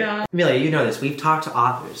 yeah. Amelia, you know this. We've talked to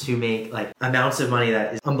authors who make like amounts of money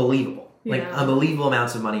that is unbelievable. Like unbelievable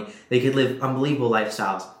amounts of money. They could live unbelievable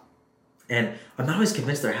lifestyles. And I'm not always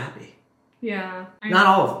convinced they're happy. Yeah. Not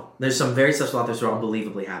all of them. There's some very successful authors who are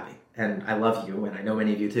unbelievably happy. And I love you, and I know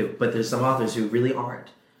many of you too. But there's some authors who really aren't.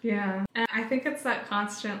 Yeah. And I think it's that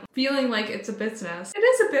constant feeling like it's a business. It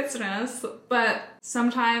is a business, but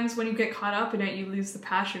sometimes when you get caught up in it, you lose the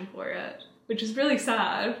passion for it, which is really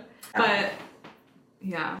sad. But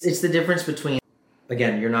yeah. It's the difference between,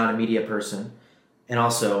 again, you're not a media person. And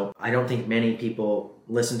also, I don't think many people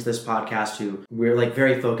listen to this podcast who we're like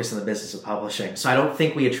very focused on the business of publishing. So I don't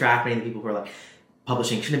think we attract many of the people who are like,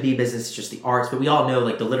 publishing shouldn't be a business, it's just the arts. But we all know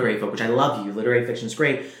like the literary folk, which I love you. Literary fiction is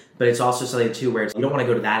great, but it's also something too where you don't want to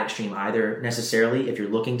go to that extreme either necessarily if you're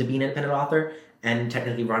looking to be an independent author and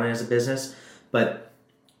technically run it as a business. But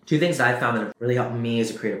two things that I've found that have really helped me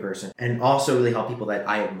as a creative person and also really help people that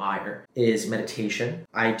I admire is meditation.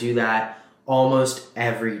 I do that almost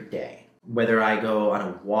every day. Whether I go on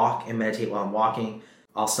a walk and meditate while I'm walking,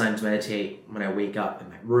 I'll sometimes meditate when I wake up in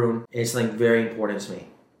my room. It's something very important to me.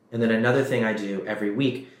 And then another thing I do every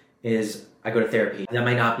week is I go to therapy. That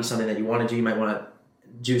might not be something that you want to do. You might want to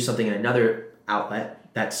do something in another outlet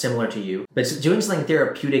that's similar to you. But doing something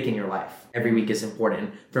therapeutic in your life every week is important.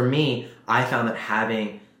 And for me, I found that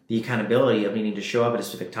having the accountability of needing to show up at a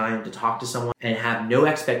specific time to talk to someone and have no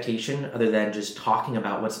expectation other than just talking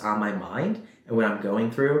about what's on my mind and what I'm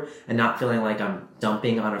going through and not feeling like I'm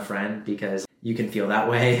dumping on a friend, because you can feel that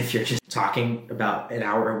way if you're just talking about an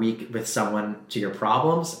hour a week with someone to your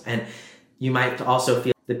problems. And you might also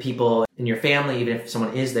feel the people in your family, even if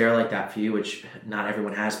someone is there like that for you, which not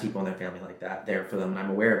everyone has people in their family like that there for them, and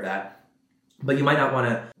I'm aware of that. But you might not want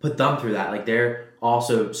to put them through that. Like they're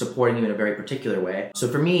also supporting you in a very particular way. So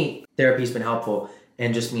for me, therapy's been helpful,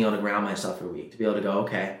 and just being able to ground myself for a week, to be able to go,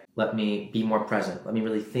 okay, let me be more present. Let me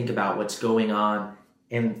really think about what's going on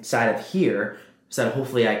inside of here so that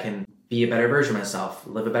hopefully I can be a better version of myself,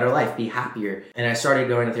 live a better life, be happier. And I started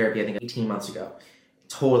going to therapy, I think 18 months ago.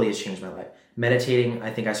 Totally has changed my life. Meditating,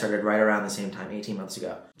 I think I started right around the same time, 18 months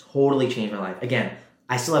ago. Totally changed my life. Again,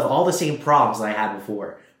 I still have all the same problems that I had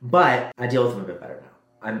before, but I deal with them a bit better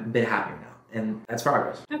now. I'm a bit happier now, and that's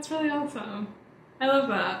progress. That's really awesome. I love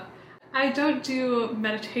that. I don't do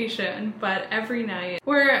meditation, but every night,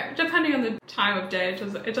 or depending on the time of day,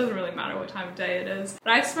 it doesn't really matter what time of day it is,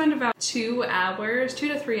 but I spend about 2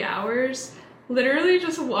 to 3 hours, literally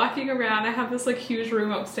just walking around. I have this like huge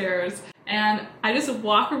room upstairs, and I just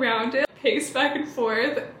walk around it, pace back and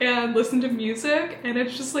forth and listen to music, and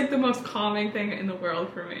it's just like the most calming thing in the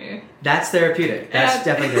world for me. That's therapeutic. That's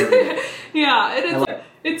definitely therapeutic. Yeah,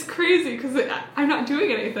 it's crazy because I'm not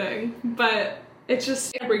doing anything, but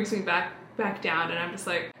it brings me back down, and I'm just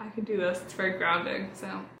like, I can do this. It's very grounding.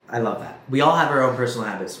 So I love that. We all have our own personal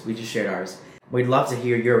habits. We just shared ours. We'd love to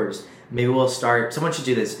hear yours. Maybe we'll start. Someone should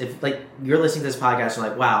do this. If like you're listening to this podcast, you're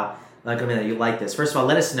like, wow, like I mean, you like this. First of all,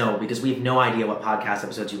 let us know, because we have no idea what podcast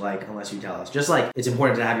episodes you like unless you tell us. Just like it's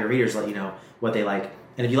important to have your readers let you know what they like.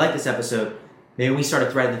 And if you like this episode, maybe we start a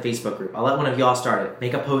thread in the Facebook group. I'll let one of y'all start it.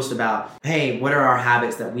 Make a post about, hey, what are our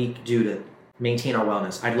habits that we do to maintain our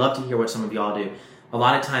wellness? I'd love to hear what some of y'all do. A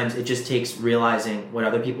lot of times it just takes realizing what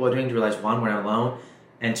other people are doing to realize, one, we're not alone,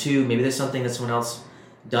 and two, maybe there's something that someone else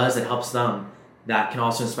does that helps them that can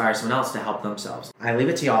also inspire someone else to help themselves. I leave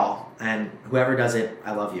it to y'all, and whoever does it,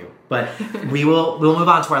 I love you. But we'll move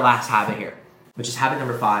on to our last habit here, which is habit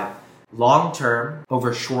number 5, long-term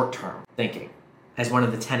over short-term thinking, as one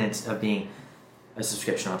of the tenets of being a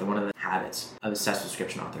subscription author, one of the habits of a successful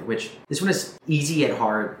subscription author, which this one is easy yet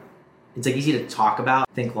hard. It's like easy to talk about,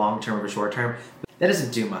 think long-term over short-term, but that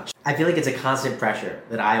doesn't do much. I feel like it's a constant pressure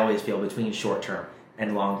that I always feel between short-term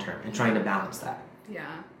and long-term and trying to balance that.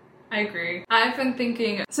 yeah, I agree. I've been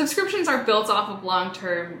thinking subscriptions are built off of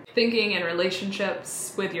long-term thinking and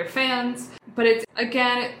relationships with your fans, but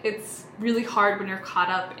it's really hard when you're caught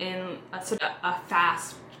up in a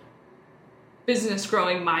fast business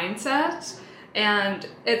growing mindset. And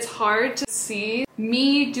it's hard to see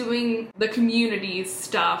me doing the community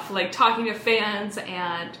stuff, like talking to fans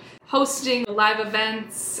and hosting live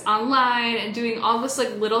events online and doing all this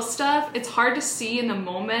like little stuff. It's hard to see in the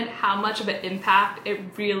moment how much of an impact it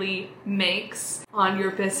really makes on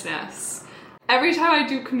your business. Every time I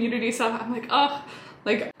do community stuff, I'm like, oh,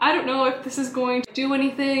 like, I don't know if this is going to do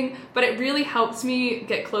anything, but it really helps me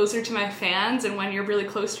get closer to my fans. And when you're really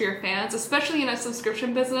close to your fans, especially in a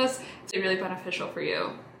subscription business, it's really beneficial for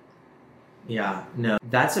you. Yeah, no,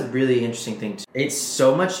 that's a really interesting thing. It's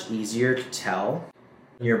so much easier to tell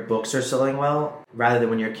when your books are selling well rather than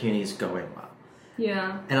when your community is going well.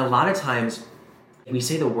 Yeah. And a lot of times we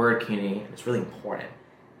say the word community, it's really important,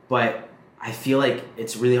 but I feel like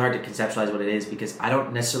it's really hard to conceptualize what it is, because I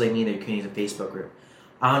don't necessarily mean that your community is a Facebook group.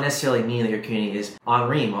 I don't necessarily mean that your community is on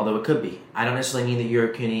Ream, although it could be. I don't necessarily mean that your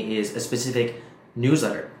community is a specific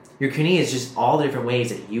newsletter. Your community is just all the different ways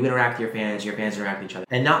that you interact with your fans interact with each other.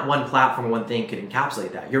 And not one platform or one thing could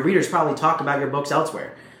encapsulate that. Your readers probably talk about your books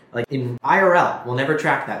elsewhere. Like in IRL, we'll never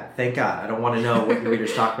track that. Thank God. I don't want to know what your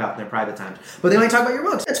readers talk about in their private times. But they might talk about your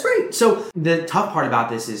books. That's great. So the tough part about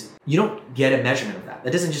this is you don't get a measurement of that.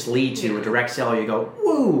 That doesn't just lead to a direct sale. You go,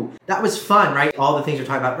 woo, that was fun, right? All the things we were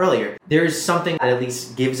talking about earlier. There's something that at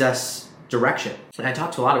least gives us direction. And I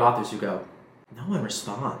talk to a lot of authors who go, no one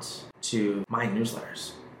responds to my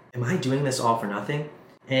newsletters. Am I doing this all for nothing?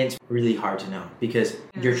 And it's really hard to know, because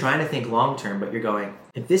you're trying to think long term, but you're going,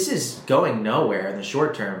 if this is going nowhere in the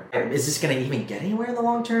short term, is this going to even get anywhere in the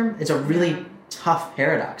long term? It's a really tough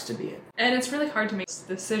paradox to be in. And it's really hard to make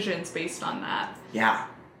decisions based on that. Yeah.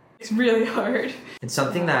 It's really hard. It's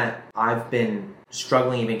something that I've been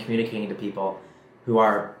struggling even communicating to people who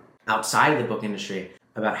are outside of the book industry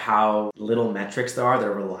about how little metrics there are that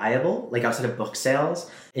are reliable, like outside of book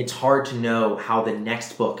sales. It's hard to know how the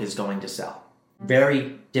next book is going to sell.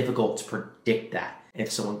 Very difficult to predict that.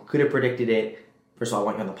 If someone could have predicted it, first of all, I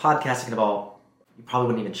want you on the podcast. Second of all, you probably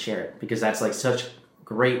wouldn't even share it, because that's like such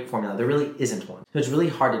great formula. There really isn't one. So it's really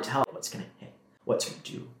hard to tell what's going to hit, what's going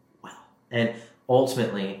to do well. And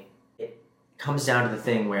ultimately, it comes down to the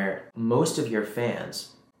thing where most of your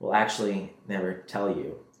fans will actually never tell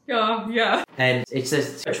you. Yeah. And it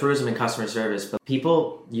says truism in customer service, but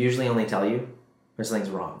people usually only tell you when something's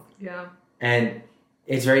wrong. Yeah. And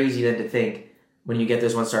it's very easy then to think, when you get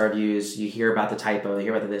those 1-star reviews, you hear about the typo, you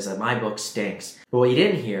hear about this, like, my book stinks. But what you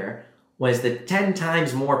didn't hear was the 10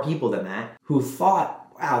 times more people than that who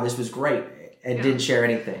thought, wow, this was great, and didn't share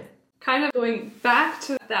anything. Kind of going back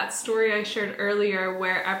to that story I shared earlier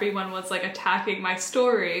where everyone was like attacking my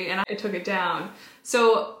story and I took it down.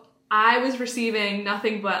 So I was receiving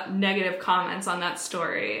nothing but negative comments on that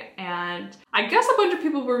story, and I guess a bunch of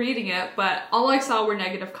people were reading it, but all I saw were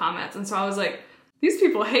negative comments. And so I was like, these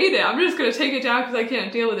people hate it. I'm just gonna take it down because I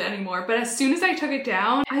can't deal with it anymore. But as soon as I took it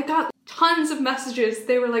down, I got tons of messages.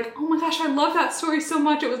 They were like, oh my gosh, I love that story so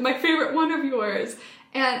much. It was my favorite one of yours.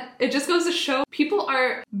 And it just goes to show people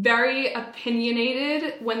are very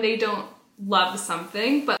opinionated when they don't love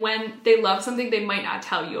something, but when they love something, they might not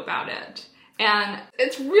tell you about it. And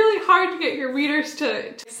it's really hard to get your readers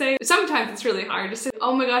to say, sometimes it's really hard to say,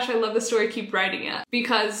 oh my gosh, I love the story, keep writing it.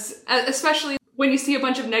 Because especially when you see a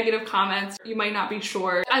bunch of negative comments, you might not be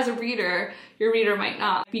sure. As a reader, your reader might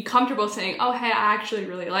not be comfortable saying, oh, hey, I actually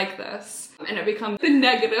really like this. And it becomes the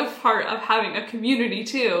negative part of having a community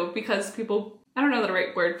too, because people, I don't know the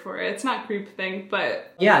right word for it. It's not groupthink,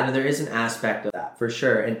 but... Yeah, no, there is an aspect of that for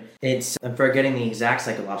sure. And I'm forgetting the exact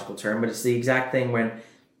psychological term, but it's the exact thing when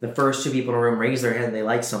the first two people in a room raise their hand and they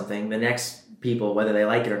like something, the next people, whether they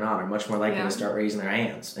like it or not, are much more likely to start raising their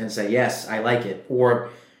hands and say, yes, I like it, or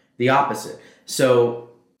the opposite.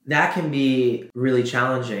 So that can be really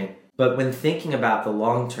challenging. But when thinking about the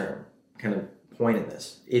long-term kind of point in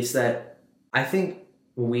this, it's that I think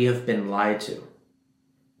we have been lied to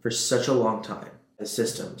for such a long time, the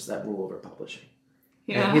systems that rule over publishing.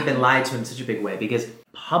 Yeah. And we've been lied to in such a big way because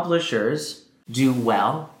publishers do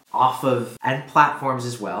well off of, and platforms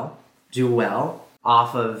as well, do well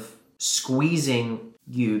off of squeezing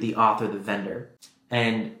you, the author, the vendor,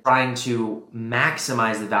 and trying to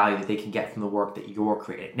maximize the value that they can get from the work that you're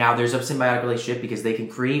creating. Now, there's a symbiotic relationship because they can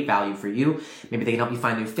create value for you. Maybe they can help you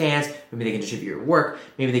find new fans. Maybe they can distribute your work.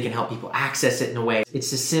 Maybe they can help people access it in a way.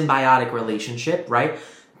 It's a symbiotic relationship, right?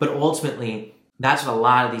 But ultimately, that's what a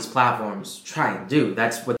lot of these platforms try and do.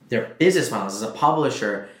 That's what their business model is. As a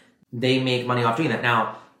publisher, they make money off doing that.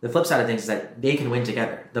 Now, the flip side of things is that they can win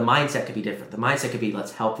together. The mindset could be different. The mindset could be,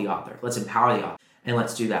 let's help the author. Let's empower the author. And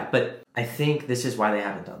let's do that. But I think this is why they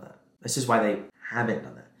haven't done that. This is why they haven't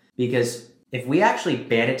done that. Because if we actually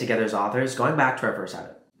banded together as authors, going back to our first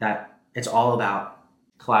habit, that it's all about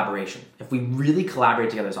collaboration. If we really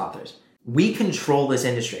collaborate together as authors, we control this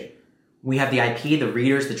industry. We have the IP, the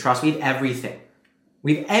readers, the trust. We have everything.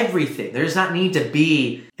 We have everything. There does not need to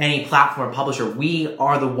be any platform publisher. We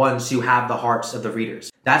are the ones who have the hearts of the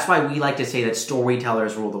readers. That's why we like to say that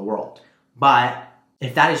storytellers rule the world. But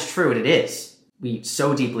if that is true, and it is, we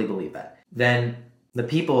so deeply believe that, then the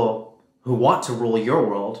people who want to rule your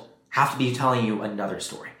world have to be telling you another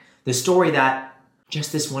story. The story that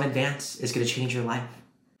just this one advance is going to change your life.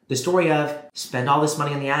 The story of spend all this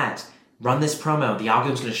money on the ads, run this promo, the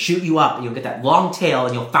algorithm's going to shoot you up, and you'll get that long tail,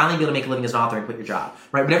 and you'll finally be able to make a living as an author and quit your job,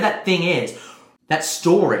 right? Whatever that thing is, that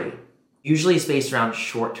story usually is based around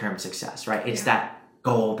short-term success, right? It's that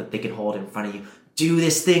goal that they can hold in front of you. Do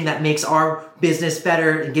this thing that makes our business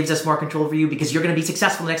better and gives us more control over you because you're going to be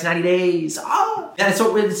successful in the next 90 days. Oh! And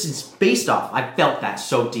so it's based off. I felt that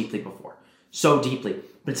so deeply before. So deeply.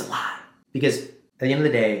 But it's a lie. Because at the end of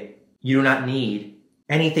the day, you do not need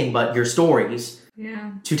anything but your stories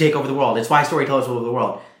to take over the world. It's why storytellers rule over the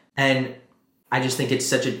world. And I just think it's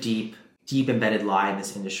such a deep embedded lie in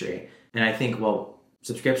this industry. And I think, well,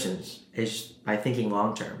 subscriptions is by thinking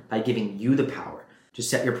long-term, by giving you the power to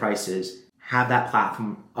set your prices, have that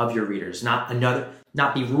platform of your readers, not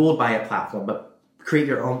be ruled by a platform, but create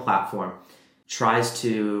your own platform, tries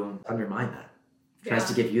to undermine that, tries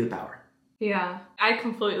to give you the power. Yeah, I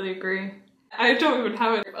completely agree. I don't even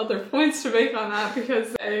have other points to make on that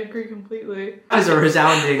because I agree completely. As a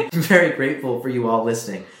resounding, very grateful for you all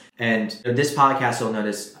listening. And this podcast, you'll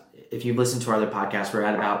notice, if you've listened to our other podcasts, we're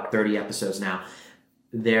at about 30 episodes now.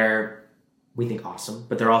 They're, we think, awesome,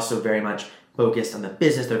 but they're also very much focused on the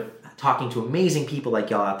business. They're talking to amazing people like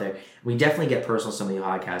y'all out there. We definitely get personal in some of the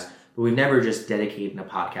podcasts, but we've never just dedicated a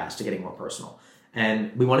podcast to getting more personal.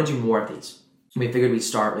 And we want to do more of these. We figured we'd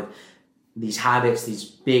start with these habits, these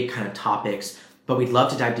big kind of topics, but we'd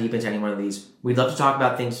love to dive deep into any one of these. We'd love to talk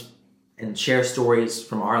about things and share stories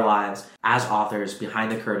from our lives as authors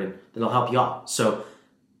behind the curtain that'll help y'all. So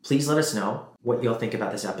please let us know what y'all think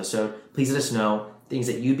about this episode. Please let us know things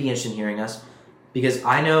that you'd be interested in hearing us, because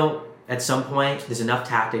I know at some point there's enough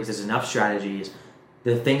tactics, there's enough strategies,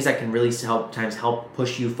 the things that can really help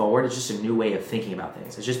push you forward. It's just a new way of thinking about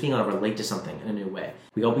things. It's just being able to relate to something in a new way.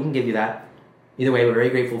 We hope we can give you that. Either way, we're very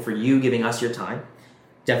grateful for you giving us your time.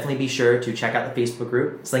 Definitely be sure to check out the Facebook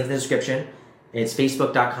group. It's linked in the description. It's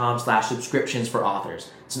facebook.com/subscriptions for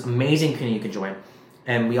authors. It's an amazing community you can join.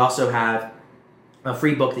 And we also have a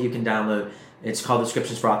free book that you can download. It's called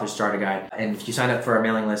Subscriptions for Authors Starter Guide. And if you sign up for our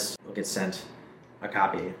mailing list, you'll get sent a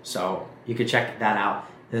copy. So you can check that out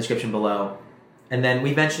in the description below. And then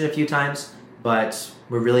we mentioned it a few times, but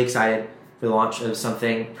we're really excited for the launch of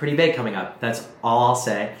something pretty big coming up. That's all I'll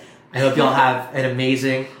say. I hope y'all have an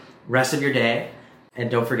amazing rest of your day.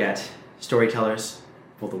 And don't forget, storytellers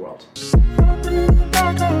rule the world.